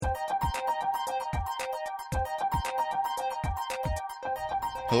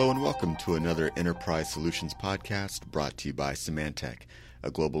Hello and welcome to another Enterprise Solutions podcast brought to you by Symantec,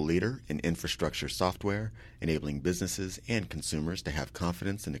 a global leader in infrastructure software, enabling businesses and consumers to have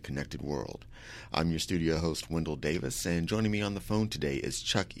confidence in a connected world. I'm your studio host, Wendell Davis, and joining me on the phone today is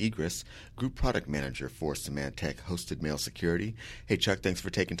Chuck Egris, Group Product Manager for Symantec Hosted Mail Security. Hey, Chuck, thanks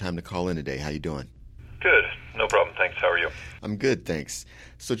for taking time to call in today. How you doing? Good. No problem. Thanks. How are you? I'm good, thanks.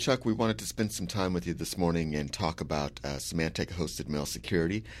 So, Chuck, we wanted to spend some time with you this morning and talk about Symantec Hosted Mail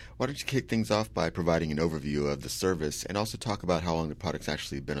Security. Why don't you kick things off by providing an overview of the service and also talk about how long the product's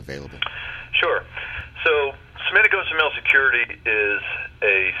actually been available? Sure. So, Symantec Hosted Mail Security is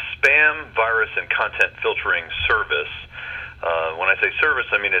a spam, virus, and content filtering service. When I say service,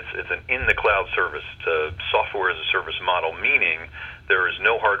 I mean it's an in-the-cloud service. It's a software as a service model, meaning there is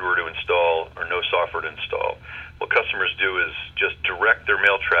no hardware to install or no software to install. What customers do is just direct their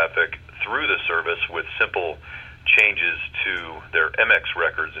mail traffic through the service with simple changes to their MX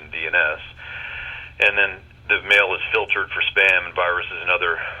records in DNS, and then the mail is filtered for spam and viruses and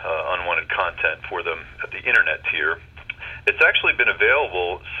other unwanted content for them at the internet tier. It's actually been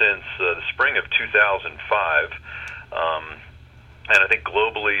available since the spring of 2005. And I think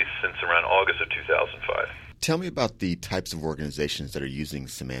globally since around August of 2005. Tell me about the types of organizations that are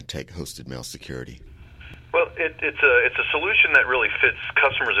using Symantec Hosted Mail Security. Well, it's a solution that really fits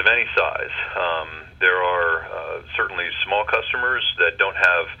customers of any size. There are certainly small customers that don't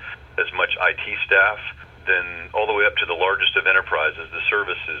have as much IT staff, then all the way up to the largest of enterprises. The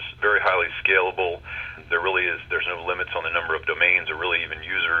service is very highly scalable. There's no limits on the number of domains or really even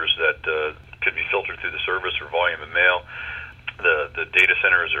users that could be filtered through the service or volume of mail. The data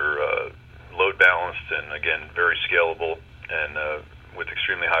centers are load balanced and, again, very scalable and with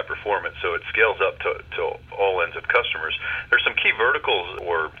extremely high performance. So it scales up to all ends of customers. There's some key verticals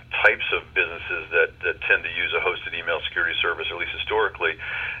or types of businesses that tend to use a hosted email security service, or at least historically.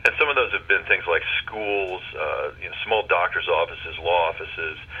 And some of those have been things like schools, small doctors' offices, law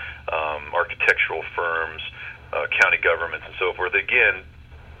offices, architectural firms, county governments, and so forth. Again,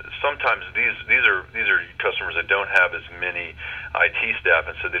 sometimes these are customers that don't have as many IT staff,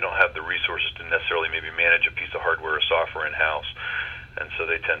 and so they don't have the resources to necessarily maybe manage a piece of hardware or software in-house, and so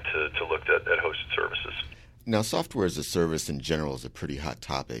they tend to look at hosted services. Now, software as a service in general is a pretty hot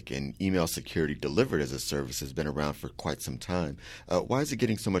topic, and email security delivered as a service has been around for quite some time. Why is it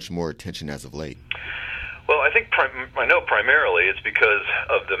getting so much more attention as of late? Well, I know primarily it's because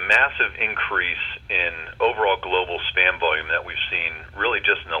of the massive increase in overall global spam volume that we've seen really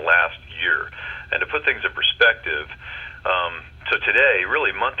just in the last year. And to put things in perspective, so today,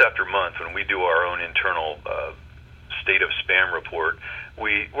 really month after month, when we do our own internal state of spam report,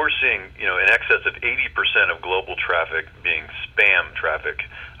 we're seeing in excess of 80% of global traffic being spam traffic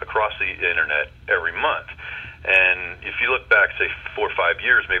across the internet every month. And if you look back, say, 4 or 5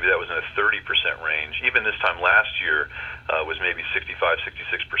 years, maybe that was in a 30% range. Even this time last year was maybe 65,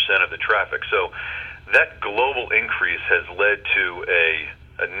 66% of the traffic. So that global increase has led to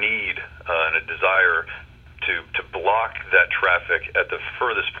a need and a desire to block that traffic at the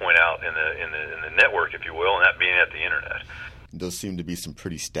furthest point out in the network, if you will, and that being at the internet. Those seem to be some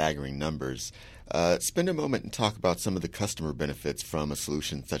pretty staggering numbers. Spend a moment and talk about some of the customer benefits from a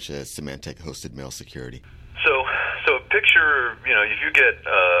solution such as Symantec Hosted Mail Security. So picture, if you get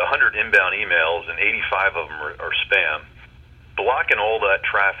 100 inbound emails and 85 of them are spam, blocking all that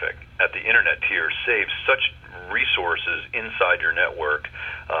traffic at the internet tier saves such resources inside your network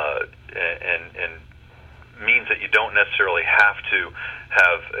and means that you don't necessarily have to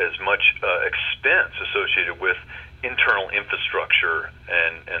have as much expense associated with internal infrastructure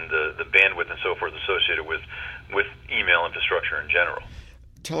and the bandwidth and so forth associated with email infrastructure in general.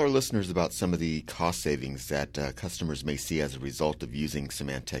 Tell our listeners about some of the cost savings that customers may see as a result of using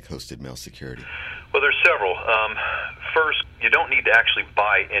Symantec Hosted Mail Security. Well, there's several. First, you don't need to actually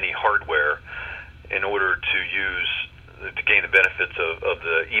buy any hardware in order to gain the benefits of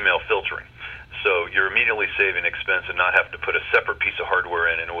the email filtering. So you're immediately saving expense and not having to put a separate piece of hardware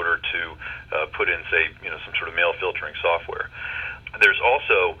in order to put in, say, some sort of mail filtering software. There's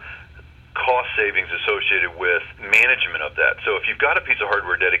also cost savings associated with management of that. So if you've got a piece of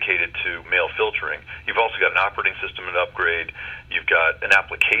hardware dedicated to mail filtering, you've also got an operating system to upgrade. You've got an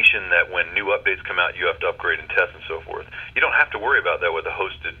application that when new updates come out, you have to upgrade and test and so forth. You don't have to worry about that with a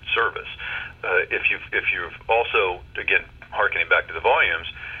hosted service. If you've also, again, hearkening back to the volumes,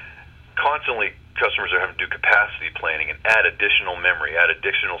 constantly customers are having to do capacity planning and add additional memory, add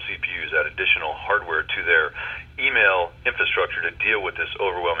additional CPUs, add additional hardware to their email infrastructure to deal with this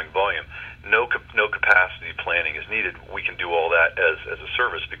overwhelming volume. No capacity planning is needed. We can do all that as a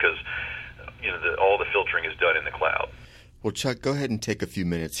service because all the filtering is done in the cloud. Well, Chuck, go ahead and take a few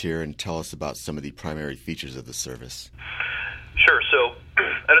minutes here and tell us about some of the primary features of the service. Sure. So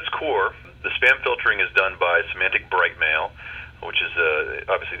at its core, the spam filtering is done by Symantec Brightmail, which is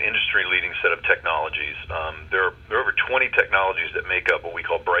obviously an industry-leading set of technologies. There are over 20 technologies that make up what we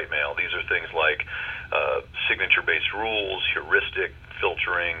call Brightmail. These are things like signature-based rules, heuristic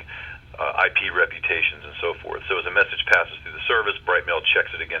filtering, IP reputations, and so forth. So as a message passes through the service, Brightmail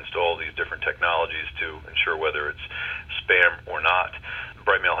checks it against all these different technologies to ensure whether it's spam or not.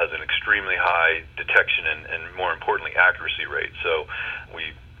 Brightmail has an extremely high detection and more importantly, accuracy rate. So we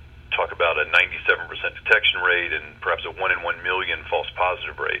talk about a 97% detection rate and perhaps a 1 in 1 million false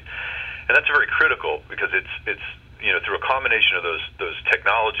positive rate. And that's very critical because it's through a combination of those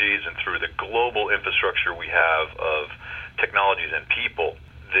technologies and through the global infrastructure we have of technologies and people,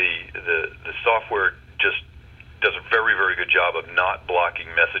 the software just does a very, very good job of not blocking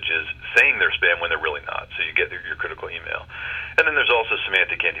messages saying they're spam when they're really not. So you get your critical email. And then there's also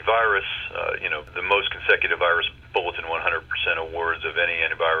Symantec Antivirus, the most consecutive virus bulletin 100% awards of any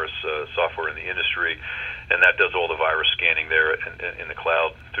antivirus software in the industry. And that does all the virus scanning there in the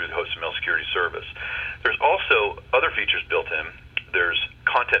cloud through the hosted mail security service. There's also other features built in. There's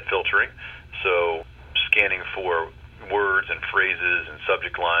content filtering, so scanning for words and phrases and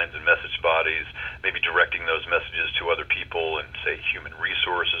subject lines and message bodies, maybe directing those messages to other people and, say, human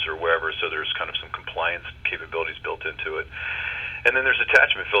resources or wherever, so there's kind of some compliance capabilities built into it. And then there's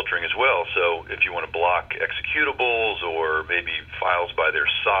attachment filtering as well, so if you want to block executables or maybe files by their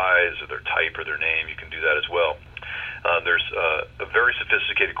size or their type or their name, you can do that as well. There's a very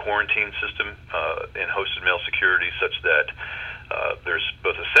sophisticated quarantine system in hosted mail security such that there's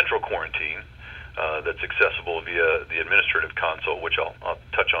both a central quarantine that's accessible via the administrative console, which I'll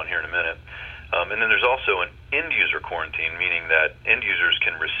touch on here in a minute. And then there's also an end-user quarantine, meaning that end users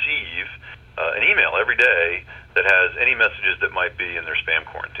can receive an email every day that has any messages that might be in their spam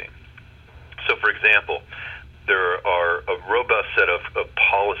quarantine. So, for example, there are a robust set of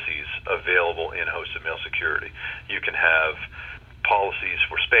policies available in hosted mail security. You can have policies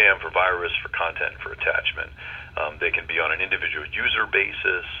for spam, for virus, for content, for attachment. They can be on an individual user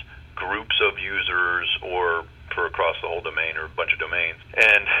basis, groups of users, or for across the whole domain or a bunch of domains.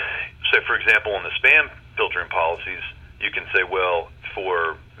 And so, for example, in the spam filtering policies, you can say, well,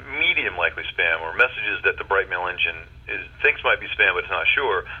 for medium likely spam or messages that the Brightmail engine thinks might be spam but it's not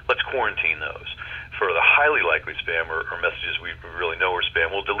sure, let's quarantine those. For the highly likely spam or messages we really know are spam,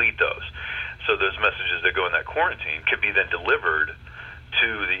 we'll delete those. So those messages that go in that quarantine could be then delivered to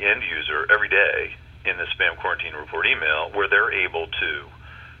the end user every day in the spam quarantine report email where they're able to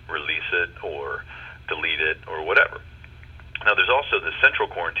release it or delete it or whatever. Now, there's also the central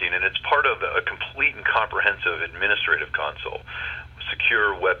quarantine, and it's part of a complete and comprehensive administrative console,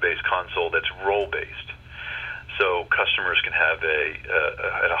 secure web-based console that's role-based. So customers can have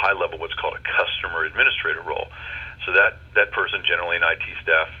at a high level what's called a customer administrator role. So that person, generally an IT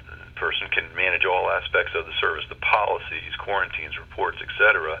staff person, can manage all aspects of the service, the policies, quarantines, reports,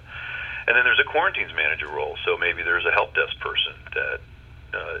 etc. And then there's a quarantines manager role. So maybe there's a help desk person that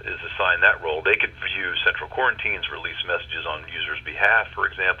is assigned that role. They could view central quarantines, release messages on users' behalf, for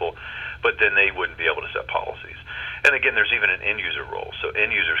example, but then they wouldn't be able to set policies. And again, there's even an end-user role. So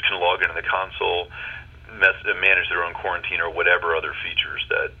end users can log into the console, manage their own quarantine or whatever other features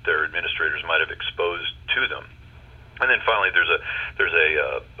that their administrators might have exposed to them. And then finally, there's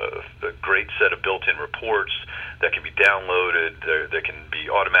a great set of built-in reports that can be downloaded. That can be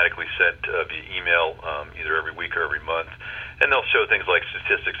automatically sent via email either every week or every month. And they'll show things like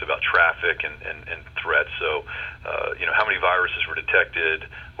statistics about traffic and threats. So, how many viruses were detected,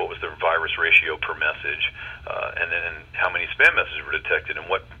 what was the virus ratio per message, and then how many spam messages were detected, and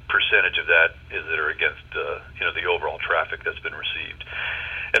what percentage of that is that are against the overall traffic that's been received.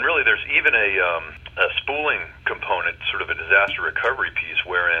 And really, there's even a spooling component, sort of a disaster recovery piece,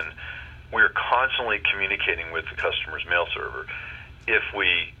 wherein we're constantly communicating with the customer's mail server. If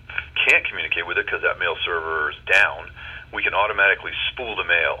we can't communicate with it because that mail server is down, we can automatically spool the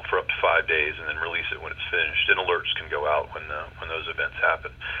mail for up to 5 days and then release it when it's finished. And alerts can go out when those events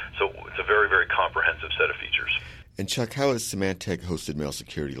happen. So it's a very, very comprehensive set of features. And Chuck, how is Symantec Hosted Mail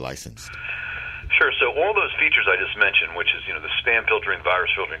Security licensed? Sure. So all those features I just mentioned, which is the spam filtering,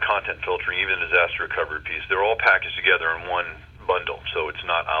 virus filtering, content filtering, even the disaster recovery piece, they're all packaged together in one bundle. So it's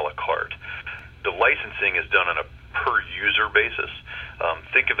not a la carte. The licensing is done on a per-user basis.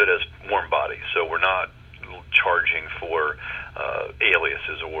 Think of it as warm body. So we're not charging for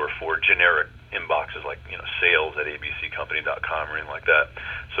aliases or for generic inboxes like sales@abccompany.com or anything like that.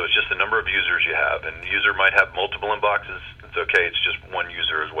 So it's just the number of users you have, and the user might have multiple inboxes. It's okay. It's just one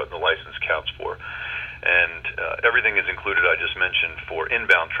user is what the license counts for. And everything is included I just mentioned for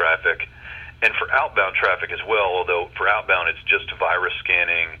inbound traffic. And for outbound traffic as well, although for outbound it's just virus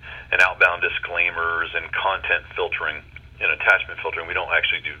scanning and outbound disclaimers and content filtering and attachment filtering. We don't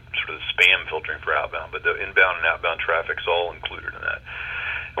actually do sort of spam filtering for outbound, but the inbound and outbound traffic's all included in that.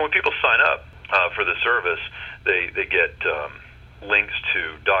 And when people sign up for the service, they get links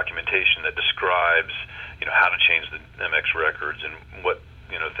to documentation that describes, how to change the MX records and what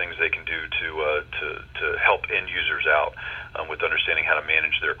things they can do to help end users out with understanding how to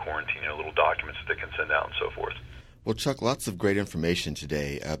manage their quarantine, little documents that they can send out and so forth. Well, Chuck, lots of great information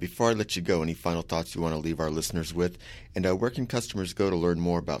today. Before I let you go, any final thoughts you want to leave our listeners with? And where can customers go to learn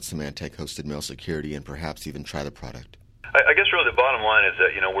more about Symantec hosted mail security and perhaps even try the product? I guess really the bottom line is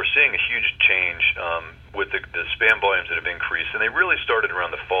that, we're seeing a huge change with the spam volumes that have increased, and they really started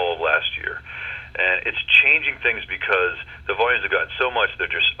around the fall of last year. And it's changing things because the volumes have gotten so much they're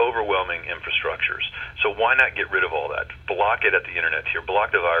just overwhelming infrastructures. So why not get rid of all that? Block it at the internet tier.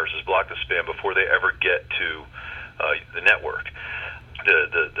 Block the viruses, block the spam before they ever get to the network.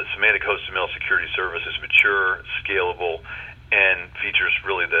 The Symantec hosted mail security service is mature, scalable, and features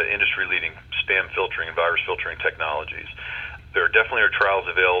really the industry-leading spam filtering and virus filtering technologies. There definitely are trials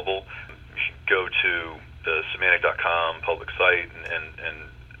available. You should go to the Symantec.com public site and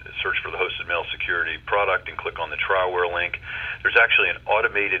search for the hosted mail security product and click on the trialware link. There's actually an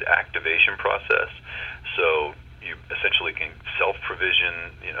automated activation process, so you essentially can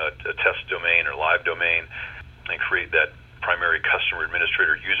self-provision a test domain or live domain and create that primary customer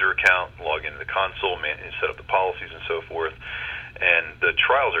administrator user account, log into the console, set up the policies and so forth. And the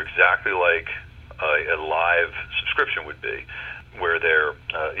trials are exactly like a live subscription would be, where they're,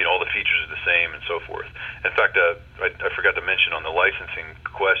 all the features are the same and so forth. In fact, I forgot to mention on the licensing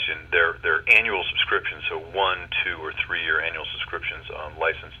question, they're annual subscriptions, so 1, 2, or 3-year annual subscriptions on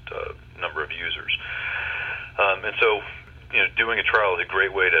licensed number of users. And so, doing a trial is a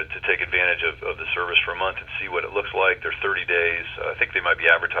great way to take advantage of the service for a month and see what it looks like. They're 30 days. I think they might be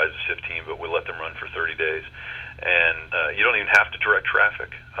advertised as 15, but we'll let them run for 30 days. And you don't even have to direct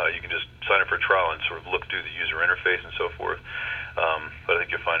traffic. You can just sign up for a trial and sort of look through the user interface and so forth. But I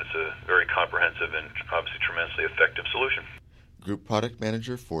think you'll find it's a very comprehensive and obviously tremendously effective solution. Group Product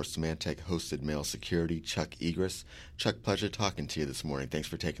Manager for Symantec Hosted Mail Security, Chuck Egres. Chuck, pleasure talking to you this morning. Thanks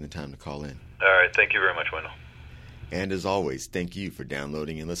for taking the time to call in. All right. Thank you very much, Wendell. And as always, thank you for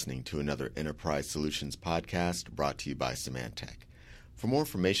downloading and listening to another Enterprise Solutions podcast brought to you by Symantec. For more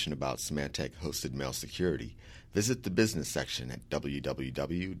information about Symantec Hosted Mail Security, visit the business section at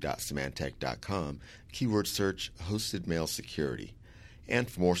www.symantec.com, keyword search Hosted Mail Security. And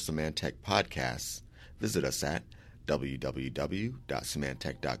for more Symantec podcasts, visit us at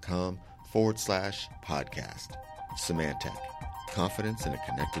www.symantec.com/podcast. Symantec, confidence in a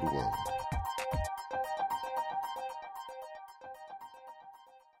connected world.